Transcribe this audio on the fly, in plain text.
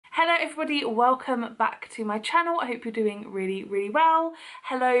Hello everybody, welcome back to my channel. I hope you're doing really well.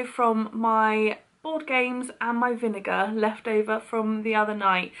 Hello from my board games and my vinegar left over from the other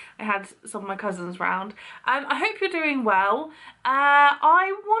night. I had some of my cousins round. I hope you're doing well.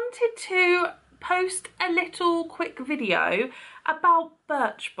 I wanted to post a little quick video about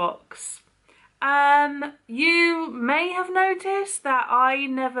Birchbox. You may have noticed that I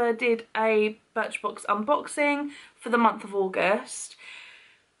never did a Birchbox unboxing for the month of August.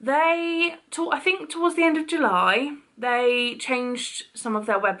 I think towards the end of July, they changed some of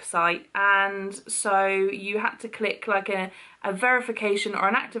their website, and so you had to click like a verification or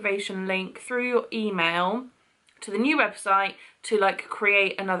an activation link through your email to the new website to like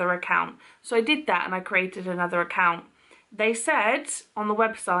create another account. So I did that and I created another account. They said on the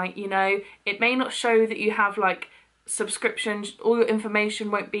website, you know, it may not show that you have like subscriptions, all your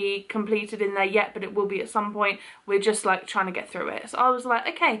information won't be completed in there yet, but it will be at some point. We're just like trying to get through it. So I was like,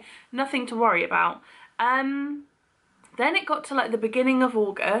 okay, nothing to worry about. Then it got to like the beginning of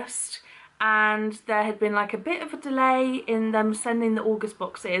August, and there had been like a bit of a delay in them sending the August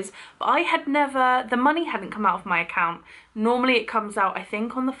boxes, but the money hadn't come out of my account. Normally it comes out, I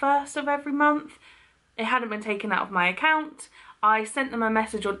think, on the 1st of every month. It hadn't been taken out of my account. I sent them a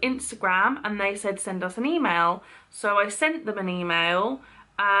message on Instagram and they said send us an email. So I sent them an email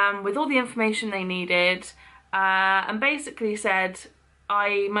with all the information they needed and basically said,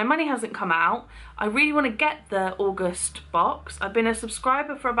 my money hasn't come out. I really want to get the August box. I've been a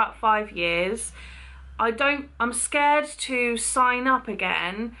subscriber for about 5 years. I'm scared to sign up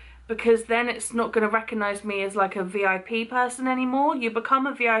again, because then it's not going to recognise me as like a VIP person anymore. You become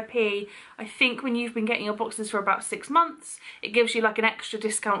a VIP, I think, when you've been getting your boxes for about 6 months. It gives you like an extra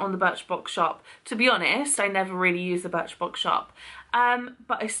discount on the Birchbox shop. To be honest, I never really use the Birchbox shop.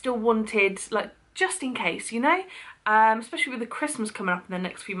 But I still wanted, like, just in case, you know? Especially with the Christmas coming up in the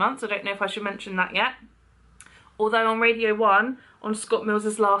next few months. I don't know if I should mention that yet. Although on Radio 1, on Scott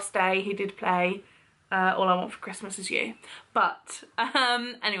Mills's last day, he did play All I Want for Christmas Is You. But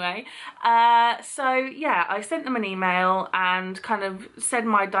anyway, so yeah, I sent them an email and kind of said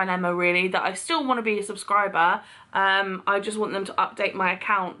my dilemma, really, that I still want to be a subscriber. I just want them to update my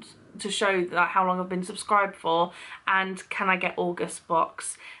account to show that how long I've been subscribed for, and can I get August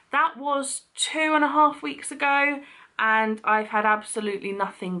box. That was 2.5 weeks ago, and I've had absolutely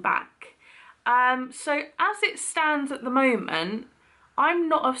nothing back. So as it stands at the moment, I'm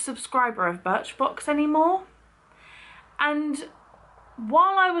not a subscriber of Birchbox anymore. And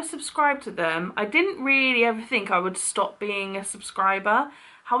while I was subscribed to them, I didn't really ever think I would stop being a subscriber.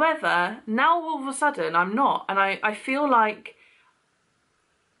 However, now all of a sudden I'm not, and I feel like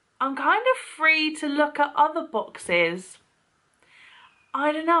I'm kind of free to look at other boxes.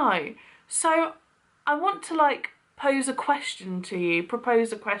 I don't know. So I want to like pose a question to you,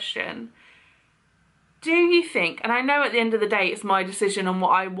 propose a question. Do you think, and I know at the end of the day it's my decision on what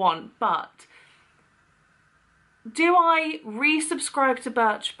I want, but do I resubscribe to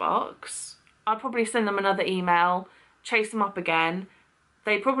Birchbox? I'll probably send them another email, chase them up again.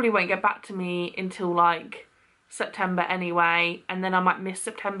 They probably won't get back to me until like September anyway, and then I might miss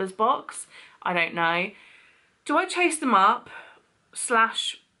September's box. I don't know. Do I chase them up /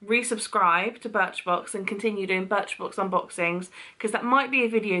 resubscribe to Birchbox and continue doing Birchbox unboxings? Because that might be a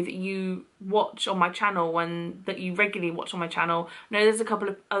video that you watch on my channel, and that you regularly watch on my channel. I know there's a couple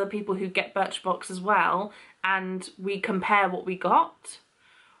of other people who get Birchbox as well, and we compare what we got.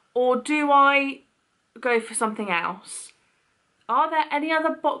 Or do I go for something else? Are there any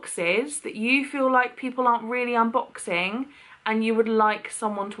other boxes that you feel like people aren't really unboxing and you would like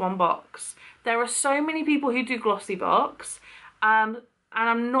someone to unbox? There are so many people who do glossy box, and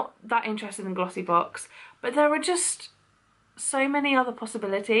I'm not that interested in glossy box, but there are just so many other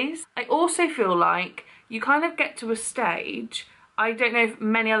possibilities. I also feel like you kind of get to a stage, I don't know if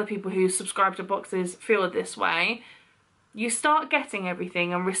many other people who subscribe to boxes feel this way, you start getting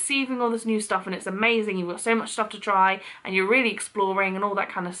everything and receiving all this new stuff, and it's amazing, you've got so much stuff to try and you're really exploring and all that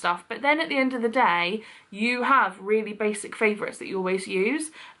kind of stuff, but then at the end of the day you have really basic favourites that you always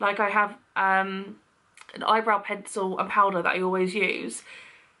use. Like I have an eyebrow pencil and powder that I always use,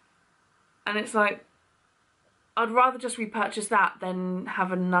 and it's like I'd rather just repurchase that than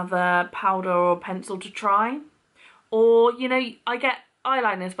have another powder or pencil to try. Or, you know, I get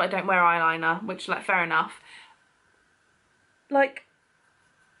eyeliners but I don't wear eyeliner, which, like, fair enough. Like,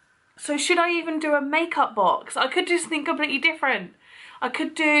 so should I even do a makeup box? I could do something completely different. I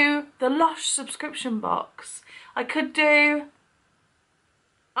could do the Lush subscription box. I could do,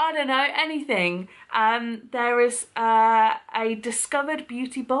 I don't know, anything. There is a Discovered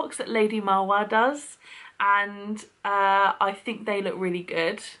Beauty box that Lady Marwa does, and I think they look really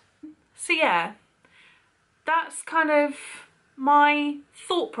good. So yeah, that's kind of my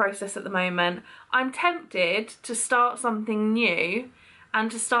thought process at the moment. I'm tempted to start something new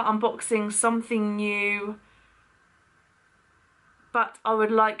and to start unboxing something new, but I would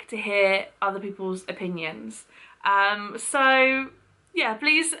like to hear other people's opinions. So yeah,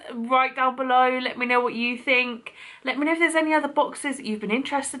 please write down below, let me know what you think. Let me know if there's any other boxes that you've been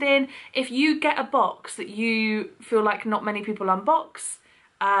interested in. If you get a box that you feel like not many people unbox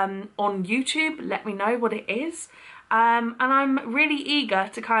on YouTube, let me know what it is. And I'm really eager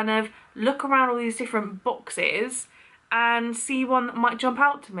to kind of look around all these different boxes and see one that might jump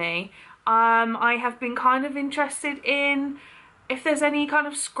out to me. I have been kind of interested in if there's any kind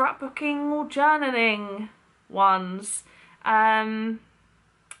of scrapbooking or journaling ones. I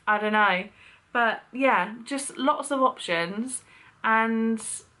don't know, but yeah, just lots of options, and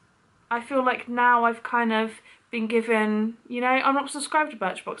I feel like now I've kind of been given, you know, I'm not subscribed to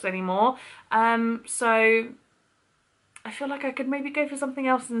Birchbox anymore, so I feel like I could maybe go for something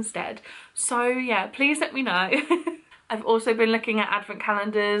else instead. So yeah, please let me know. I've also been looking at advent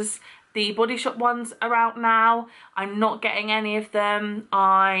calendars. The Body Shop ones are out now. I'm not getting any of them.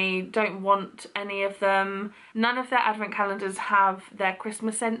 I don't want any of them. None of their advent calendars have their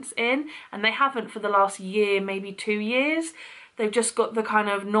Christmas scents in, and they haven't for the last year, maybe 2 years. They've just got the kind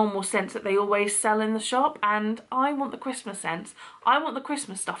of normal scents that they always sell in the shop, and I want the Christmas scents. I want the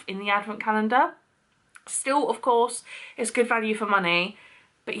Christmas stuff in the advent calendar. Still, of course, it's good value for money,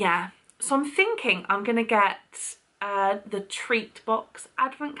 but yeah. So I'm thinking I'm gonna get the Treat Box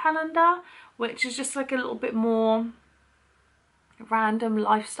advent calendar, which is just like a little bit more random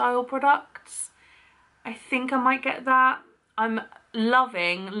lifestyle products. I think I might get that. I'm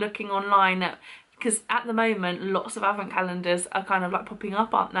loving looking online at, because at the moment lots of advent calendars are kind of like popping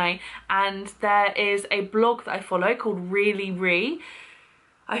up, aren't they? And there is a blog that I follow called Really Ree.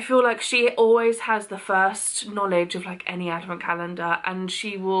 I feel like she always has the first knowledge of like any advent calendar, and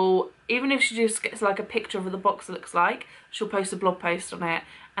she will, even if she just gets like a picture of what the box looks like, she'll post a blog post on it,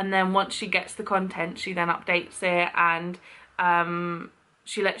 and then once she gets the content she then updates it, and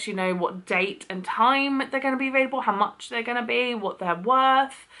she lets you know what date and time they're going to be available, how much they're going to be, what they're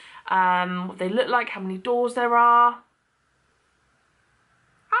worth, what they look like, how many doors there are.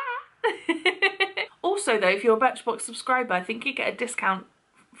 Also though, if you're a Birchbox subscriber, I think you get a discount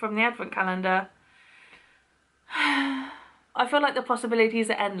from the advent calendar. I feel like the possibilities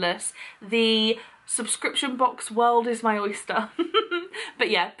are endless. The subscription box world is my oyster. But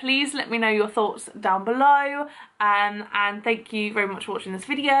yeah, please let me know your thoughts down below, and thank you very much for watching this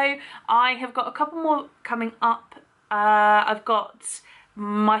video. I have got a couple more coming up. I've got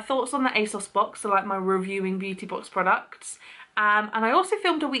my thoughts on the ASOS box, so like my reviewing beauty box products. And I also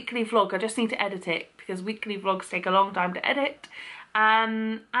filmed a weekly vlog. I just need to edit it because weekly vlogs take a long time to edit.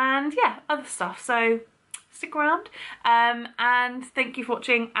 And yeah, other stuff, so stick around, and thank you for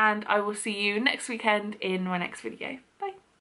watching, and I will see you next weekend in my next video.